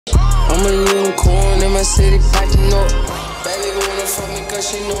I'm a unicorn in my city, packing up. Baby wanna fuck me cause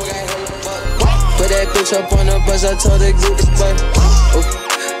she know I got hella butt. Put that bitch up on the bus, I told her get the butt.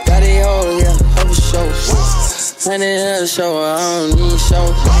 Got it all, yeah, have a show. When it has a show, I don't need show.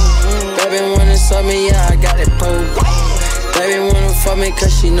 Baby wanna suck me, yeah, I got it pulled. Baby wanna fuck me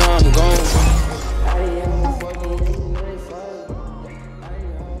cause she know I'm gone.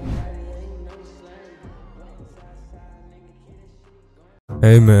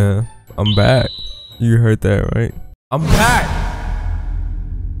 Hey man, I'm back. You heard that right? I'm back.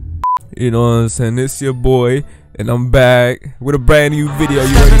 You know what I'm saying? It's your boy, and I'm back with a brand new video.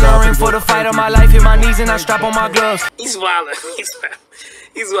 You already know. I'm for the fight of my life, hit my knees and I strap on my gloves. He's wildin'.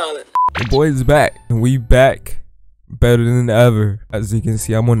 He's wildin'. The boy is back, and we back better than ever. As you can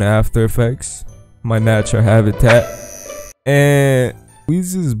see, I'm on the After Effects, my natural habitat, and we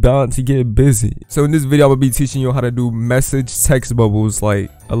just bound to get busy. So in this video, I'm gonna be teaching you how to do message text bubbles,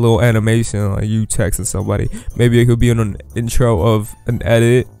 like a little animation, like you texting somebody. Maybe it could be on an intro of an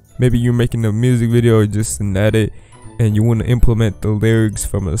edit. Maybe you're making a music video or just an edit, and you want to implement the lyrics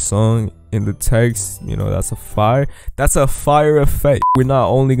from a song in the text. You know, that's a fire effect. We're not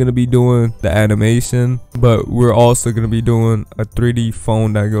only gonna be doing the animation, but we're also gonna be doing a 3D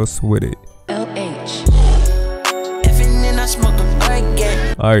phone that goes with it.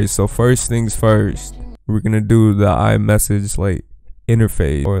 Alright, so first things first, we're gonna do the iMessage like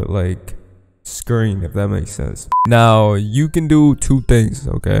interface or like screen, if that makes sense. Now you can do two things,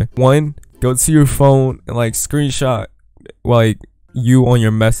 okay? One, go to your phone and like screenshot like you on your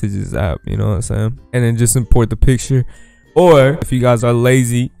messages app, you know what I'm saying? And then just import the picture. Or if you guys are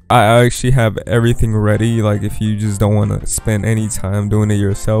lazy, I actually have everything ready. Like if you just don't want to spend any time doing it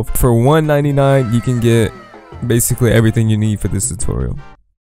yourself, for $1.99 you can get basically everything you need for this tutorial,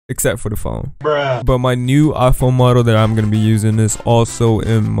 except for the phone. Bruh. But my new iPhone model that I'm gonna be using is also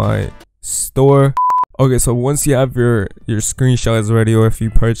in my store. Okay, so once you have your screenshots ready, or if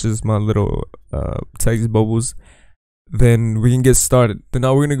you purchase my little text bubbles, then we can get started. Then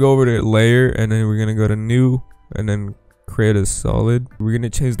now we're gonna go over to layer, and then we're gonna go to new, and then create a solid. We're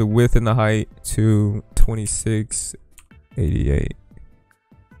gonna change the width and the height to 2688.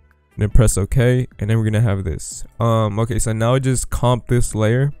 And then press OK, and then we're gonna have this. Okay, so now just comp this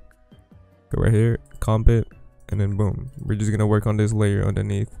layer. Go right here, comp it, and then boom. We're just gonna work on this layer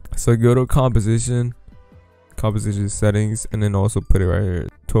underneath. So go to composition settings, and then also put it right here,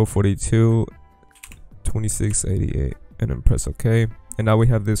 1242 2688, and then press OK. And now we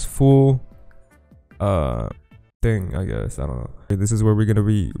have this full thing, I guess, I don't know. This is where we're gonna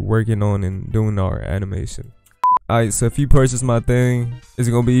be working on and doing our animation. Alright, so if you purchase my thing, it's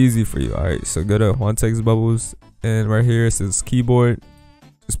gonna be easy for you. Alright, so go to One Text Bubbles, and right here it says keyboard.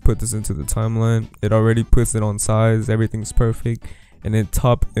 Just put this into the timeline. It already puts it on size, everything's perfect. And then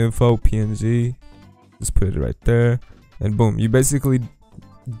top info PNG, just put it right there, and boom, you basically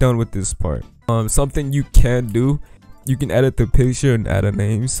done with this part. Something you can do, you can edit the picture and add a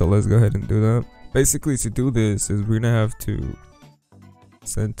name. So let's go ahead and do that. Basically, to do this is we're gonna have to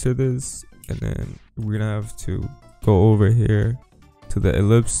center this, and then we're gonna have to go over here to the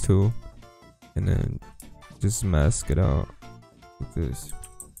ellipse tool, and then just mask it out with this,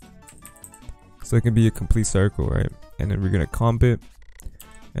 so it can be a complete circle, right? And then we're gonna comp it,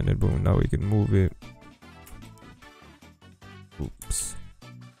 and then boom, now we can move it. Oops,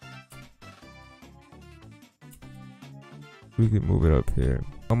 we can move it up here.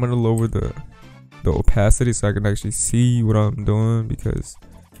 I'm gonna lower the opacity so I can actually see what I'm doing, because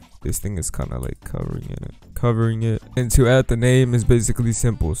this thing is kind of like covering it. And to add the name is basically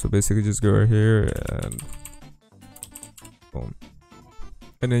simple. So basically just go right here and boom,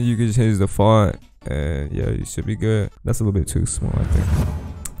 and then you can change the font, and yeah, you should be good. That's a little bit too small, I think.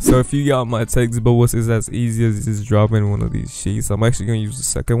 So if you got my text bubbles, it's as easy as just dropping one of these sheets. I'm actually gonna use the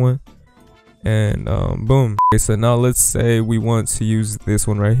second one, and boom. Okay, so now let's say we want to use this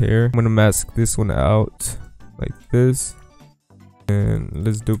one right here. I'm gonna mask this one out like this, and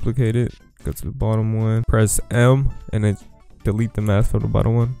let's duplicate it. Go to the bottom one, press M, and then delete the mask from the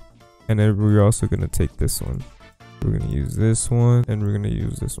bottom one. And then we're also gonna take this one. We're gonna use this one, and we're gonna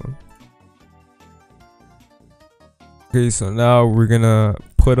use this one. Okay, so now we're gonna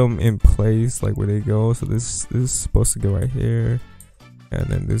put them in place, like where they go. So this is supposed to go right here, and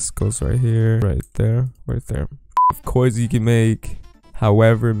then this goes right here, right there, right there. Of course, you can make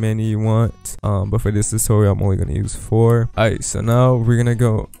however many you want, but for this tutorial I'm only gonna use 4. Alright, so now we're gonna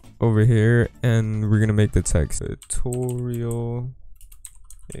go over here, and we're gonna make the text tutorial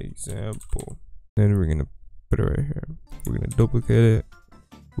example. Then we're gonna put it right here. We're gonna duplicate it.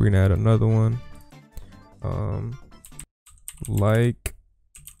 We're gonna add another one, like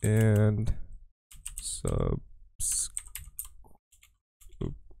and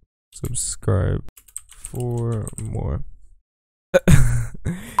subscribe for more.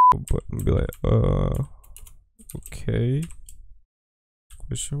 But I'm be like, okay,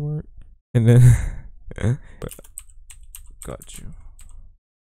 question mark, and then got you,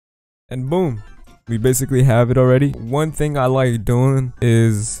 and boom, we basically have it already. One thing I like doing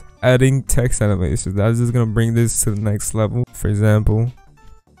is adding text animations. That's just gonna bring this to the next level. For example,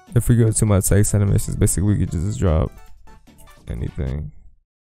 if we go to my text animations, basically we could just drop anything.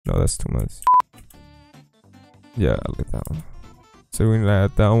 No, that's too much. Yeah, I like that one. So we're gonna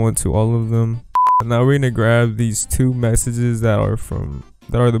add that one to all of them. And now we're gonna grab these two messages that are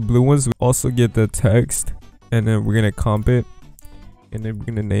the blue ones. We also get the text, and then we're gonna comp it, and then we're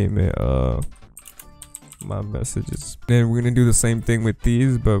gonna name it my messages. Then we're gonna do the same thing with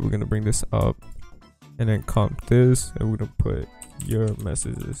these, but we're gonna bring this up and then comp this, and we're gonna put your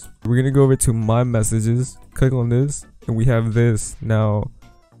messages. We're gonna go over to my messages, click on this, and we have this. Now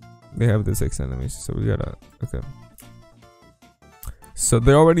they have this X animation, so we gotta, okay, so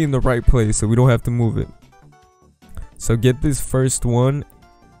they're already in the right place, so we don't have to move it. So get this first one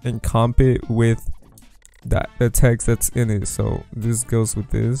and comp it with the text that's in it. So this goes with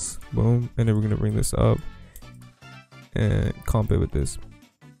this, boom, and then we're gonna bring this up and comp it with this.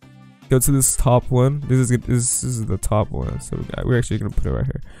 Go to this top one. This is the top one, so we're actually gonna put it right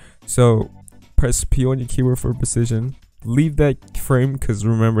here. So press P on your keyboard for precision. Leave that frame, because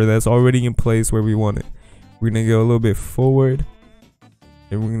remember, that's already in place where we want it. We're gonna go a little bit forward,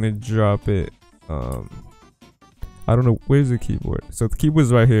 and we're gonna drop it. I don't know, where's the keyboard? So the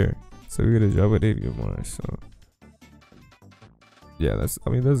keyboard's right here, so we're gonna drop it even more. So yeah, that's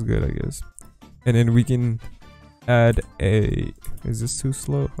good, I guess. And then we can add a, is this too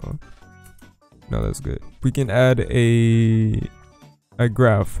slow? Huh? No, that's good. We can add a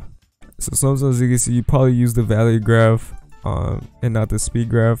graph. So sometimes you can see, you probably use the value graph and not the speed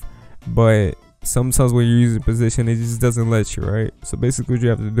graph, but sometimes when you're using position, it just doesn't let you, right? So basically what you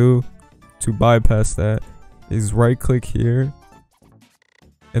have to do to bypass that is right click here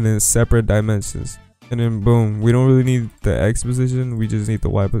and then separate dimensions, and then boom, we don't really need the X position, we just need the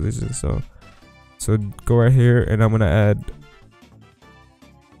Y position. So go right here, and I'm gonna add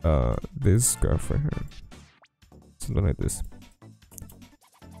this graph right here, something like this.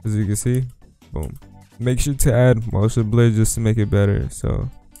 As you can see, boom. Make sure to add motion blur just to make it better. So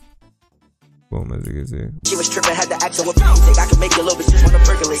boom, as you can see. She was tripping, had to act so music. I can make your little bitch just wanna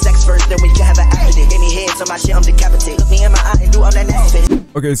percolate. Sex first, then we can have an after. Give me head, so my shit I'm decapitated. Look me in my eye and do all that nasty shit.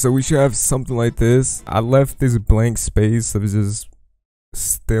 Okay, so we should have something like this. I left this blank space of just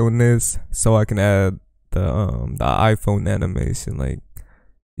stillness so I can add the iPhone animation, like,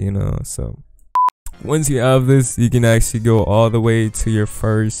 you know. So once you have this, you can actually go all the way to your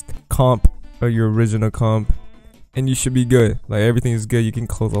first comp or your original comp, and you should be good. Like, everything is good. You can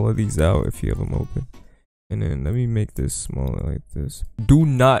close all of these out if you have them open. And then let me make this smaller like this. Do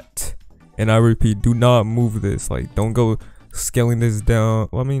not, and I repeat, do not move this. Like, don't go scaling this down.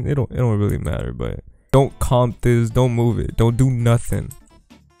 Well, I mean, it don't really matter, but don't comp this. Don't move it. Don't do nothing.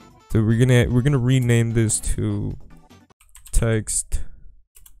 So we're gonna rename this to text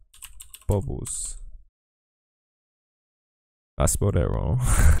bubbles. I spelled that wrong.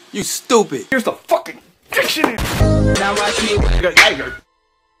 You stupid. Here's the fucking dictionary. Now watch me. Yager.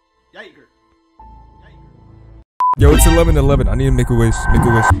 Yo, it's 11:11. I need to make a wish. Make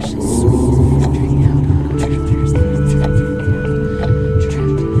a wish.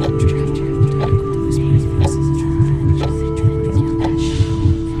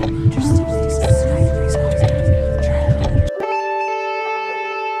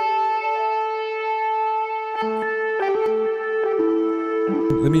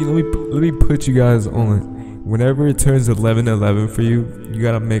 Let me put you guys on. Whenever it turns 11:11 for you, you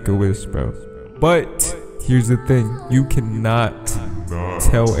gotta make a wish, bro. But here's the thing: you cannot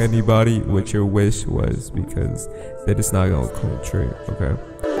tell anybody what your wish was, because that is not gonna come true. Okay.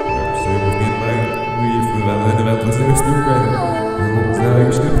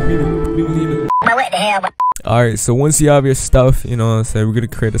 Alright, so once you have your stuff, you know what I'm saying, we're gonna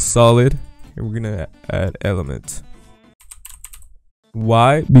create a solid and we're gonna add element.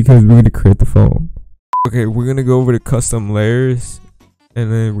 Why? Because we're gonna create the phone. Okay, we're gonna go over to custom layers, and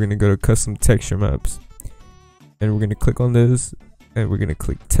then we're gonna go to custom texture maps, and we're gonna click on this, and we're gonna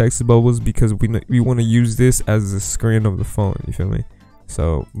click text bubbles, because we want to use this as the screen of the phone. You feel me?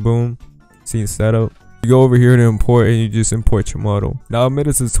 So boom, scene setup. You go over here to import, and you just import your model. Now I made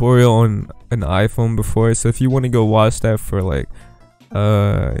a tutorial on an iPhone before, so if you want to go watch that for like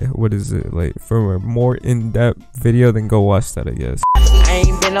what is it, like for a more in-depth video, then go watch that, I guess. I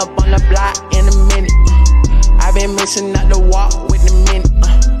ain't been up on the block in a minute. I been missing out the walk with the minute.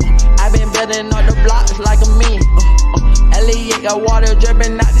 I been building all the blocks like a minion. Elliot got water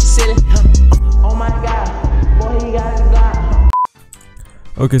dripping out the city. Oh my god, boy, he got his block.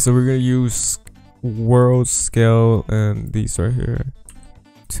 Okay, so we're gonna use world scale and these right here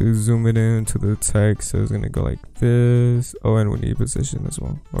to zoom it in to the text. So it's gonna go like this. Oh, and we need position as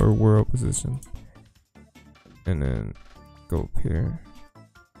well, or world position. And then go up here.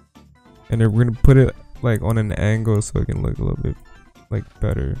 And then we're gonna put it like on an angle so it can look a little bit like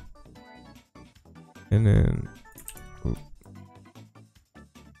better. And then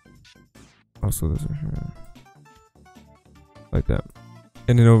also this right here. Like that.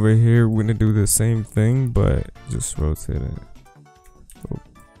 And then over here we're gonna do the same thing but just rotate it. So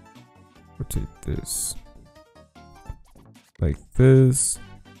rotate this. Like this.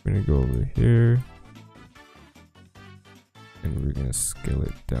 We're gonna go over here. And we're gonna scale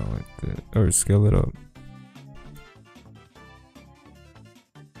it down like that. Or scale it up.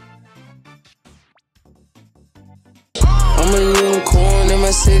 I'm a unicorn in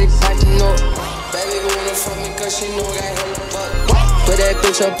my city packing up. Baby wanna fuck me cause she know I got hella butt. Put that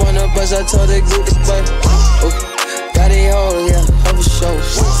bitch up on the bus, I told her get the butt. Got it all, yeah, have a show.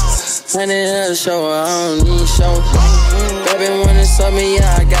 Planning a show, I don't need show. Baby wanna suck me,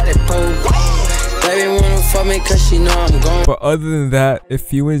 yeah, I got it pulled. Baby wanna fuck me cause she know I'm gone. But other than that,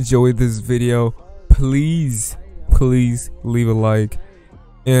 if you enjoyed this video, please leave a like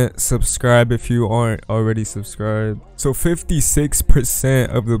and subscribe if you aren't already subscribed. So 56%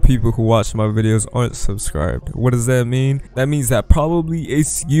 of the people who watch my videos aren't subscribed. What does that mean? That means that probably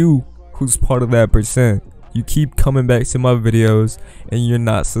it's you who's part of that percent. You keep coming back to my videos and you're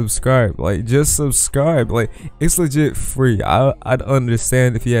not subscribed. Like, just subscribe. Like, it's legit free. I'd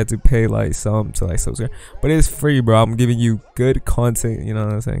understand if you had to pay like some to like subscribe, but it's free, bro. I'm giving you good content, you know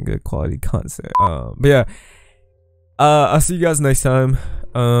what I'm saying? Good quality content. But yeah, I'll see you guys next time.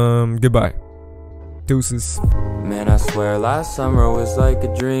 Goodbye. Deuces. Man, I swear last summer was like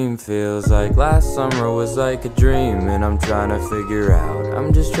a dream. Feels like last summer was like a dream. And I'm trying to figure out,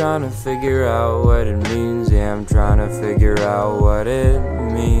 I'm just trying to figure out what it means. Yeah, I'm trying to figure out what it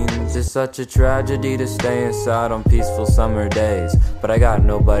means. It's such a tragedy to stay inside on peaceful summer days, but I got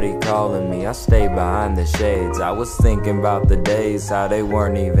nobody calling me, I stay behind the shades. I was thinking about the days, how they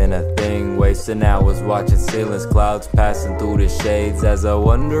weren't even a thing. Wasting hours watching ceilings, clouds passing through the shades. As I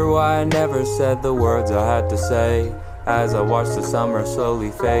wonder why I never said the words I had to say, as I watch the summer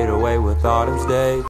slowly fade away with autumn's day.